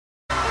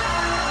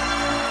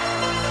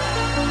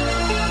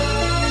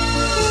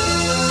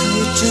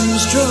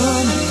curtains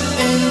drawn,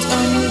 and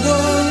I'm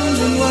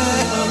wondering why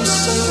I'm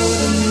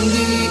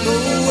suddenly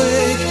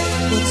awake.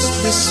 What's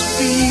this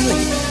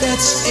feeling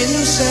that's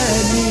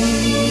inside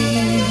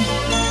me?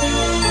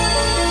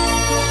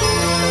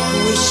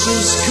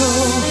 Voices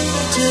call,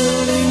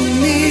 telling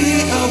me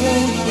I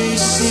won't be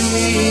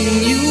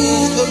seeing you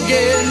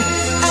again.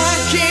 I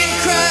can't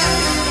cry,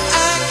 I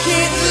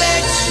can't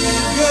let you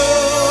go.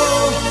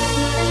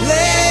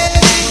 Let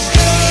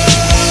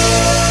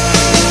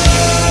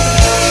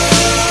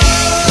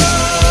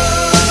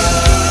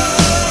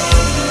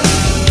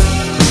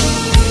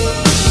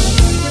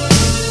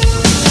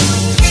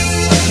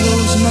I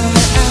close my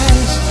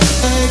eyes,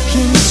 I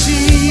can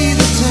see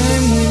the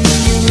time when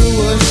you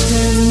were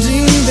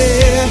standing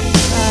there.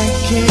 I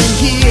can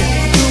hear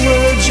the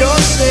words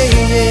you're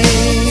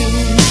saying.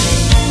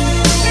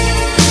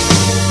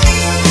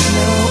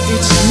 Now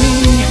it's me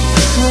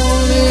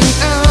calling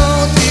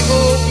out the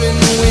open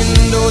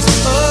windows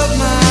of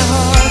my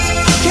heart.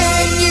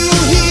 Can you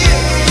hear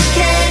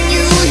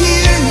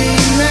me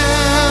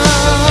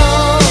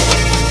now?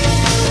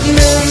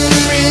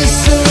 Memories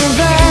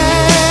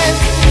survive,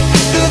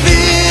 the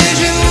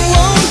vision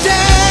won't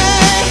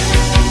die,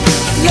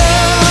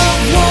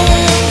 love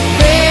won't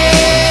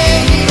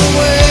fade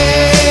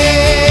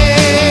away.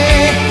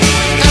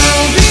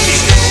 I'll be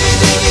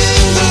standing in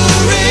the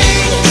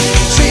rain,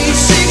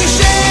 chasing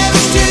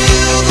shadows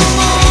till the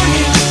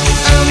morning.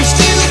 I'm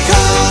still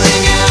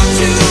calling out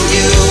to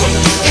you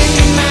in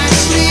my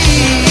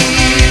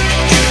sleep.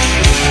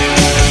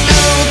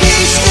 I'll be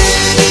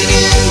standing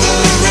in the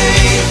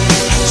rain,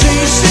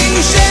 chasing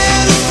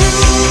shadows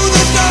through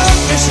the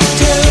darkness.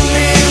 Tell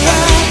me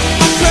why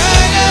I cry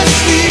not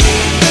sleep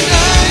the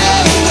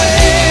night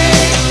away.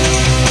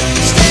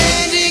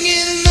 Standing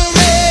in the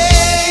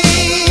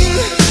rain.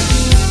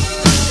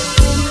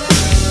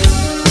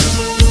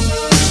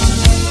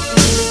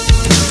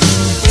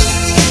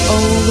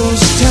 All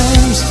those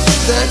times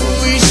that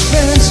we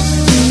spent,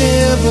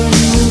 never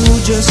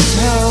knew just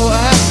how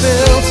I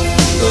felt.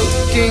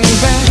 Looking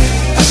back,